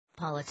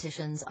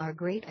Politicians are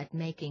great at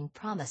making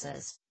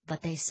promises,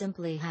 but they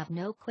simply have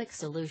no quick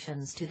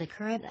solutions to the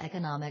current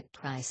economic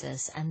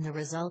crisis and the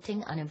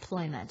resulting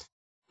unemployment.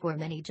 For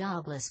many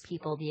jobless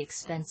people, the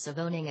expense of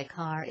owning a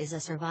car is a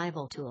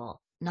survival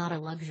tool, not a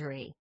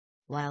luxury.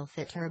 While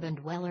fit urban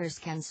dwellers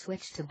can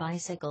switch to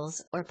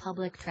bicycles or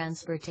public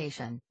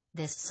transportation,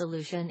 this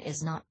solution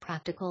is not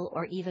practical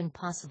or even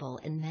possible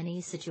in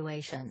many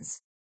situations.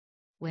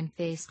 When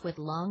faced with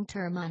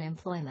long-term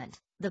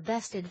unemployment, the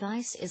best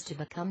advice is to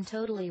become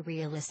totally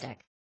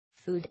realistic.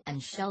 Food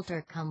and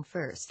shelter come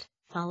first,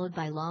 followed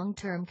by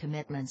long-term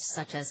commitments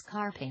such as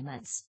car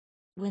payments.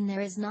 When there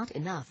is not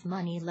enough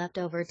money left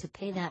over to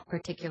pay that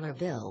particular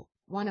bill,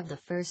 one of the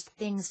first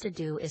things to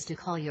do is to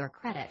call your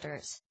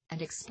creditors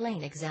and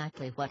explain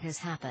exactly what has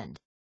happened.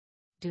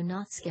 Do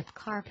not skip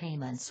car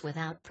payments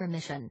without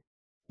permission.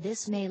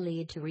 This may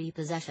lead to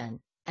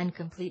repossession and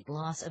complete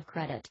loss of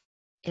credit.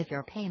 If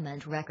your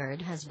payment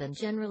record has been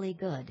generally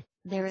good,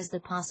 there is the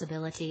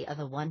possibility of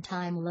a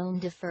one-time loan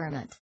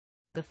deferment.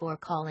 Before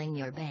calling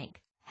your bank,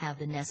 have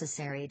the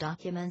necessary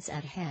documents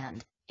at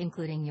hand,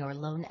 including your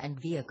loan and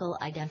vehicle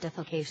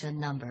identification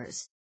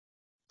numbers.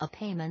 A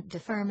payment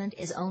deferment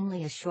is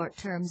only a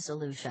short-term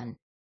solution.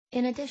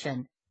 In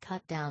addition,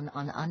 cut down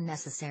on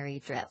unnecessary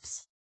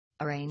trips.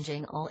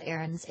 Arranging all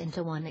errands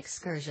into one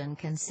excursion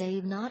can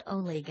save not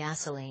only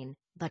gasoline,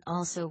 but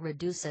also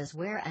reduces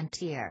wear and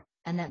tear,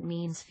 and that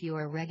means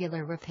fewer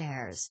regular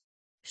repairs.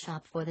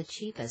 Shop for the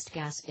cheapest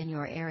gas in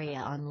your area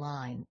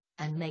online,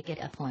 and make it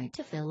a point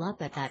to fill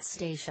up at that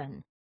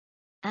station.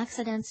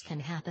 Accidents can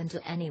happen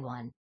to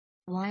anyone.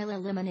 While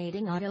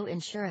eliminating auto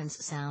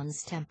insurance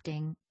sounds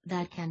tempting,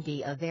 that can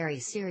be a very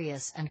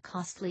serious and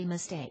costly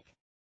mistake.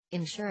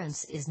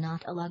 Insurance is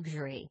not a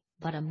luxury,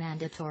 but a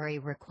mandatory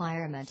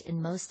requirement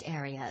in most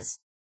areas.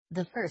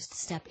 The first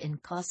step in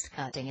cost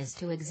cutting is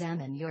to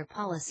examine your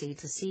policy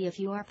to see if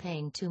you are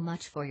paying too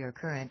much for your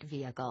current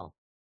vehicle.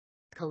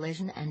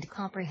 Collision and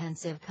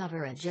comprehensive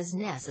coverage is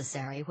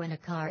necessary when a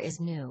car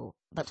is new,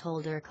 but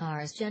older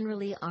cars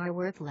generally are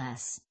worth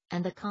less,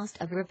 and the cost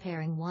of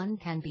repairing one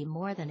can be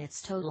more than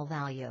its total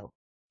value.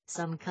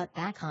 Some cut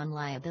back on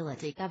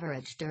liability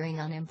coverage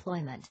during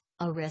unemployment,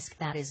 a risk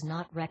that is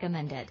not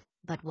recommended,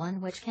 but one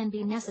which can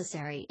be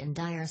necessary in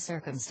dire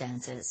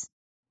circumstances.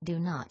 Do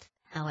not,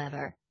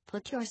 however,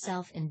 put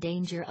yourself in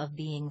danger of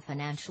being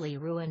financially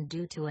ruined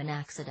due to an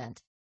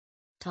accident.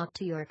 Talk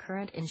to your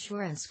current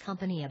insurance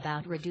company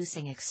about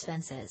reducing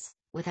expenses,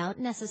 without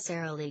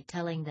necessarily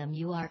telling them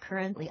you are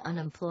currently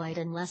unemployed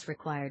unless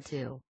required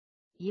to.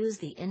 Use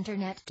the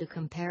internet to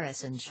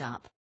comparison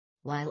shop.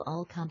 While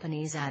all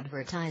companies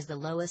advertise the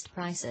lowest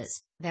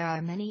prices, there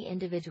are many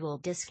individual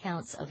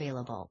discounts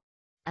available.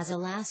 As a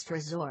last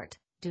resort,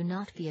 do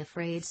not be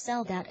afraid to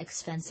sell that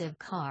expensive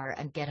car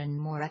and get a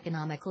more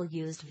economical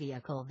used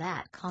vehicle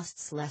that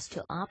costs less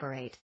to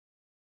operate.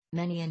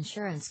 Many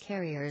insurance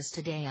carriers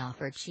today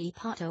offer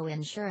cheap auto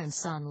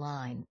insurance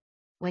online.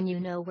 When you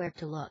know where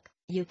to look,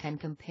 you can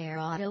compare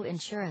auto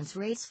insurance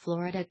rates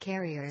Florida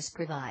carriers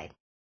provide.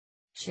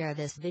 Share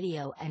this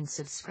video and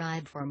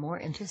subscribe for more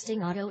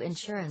interesting auto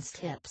insurance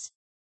tips.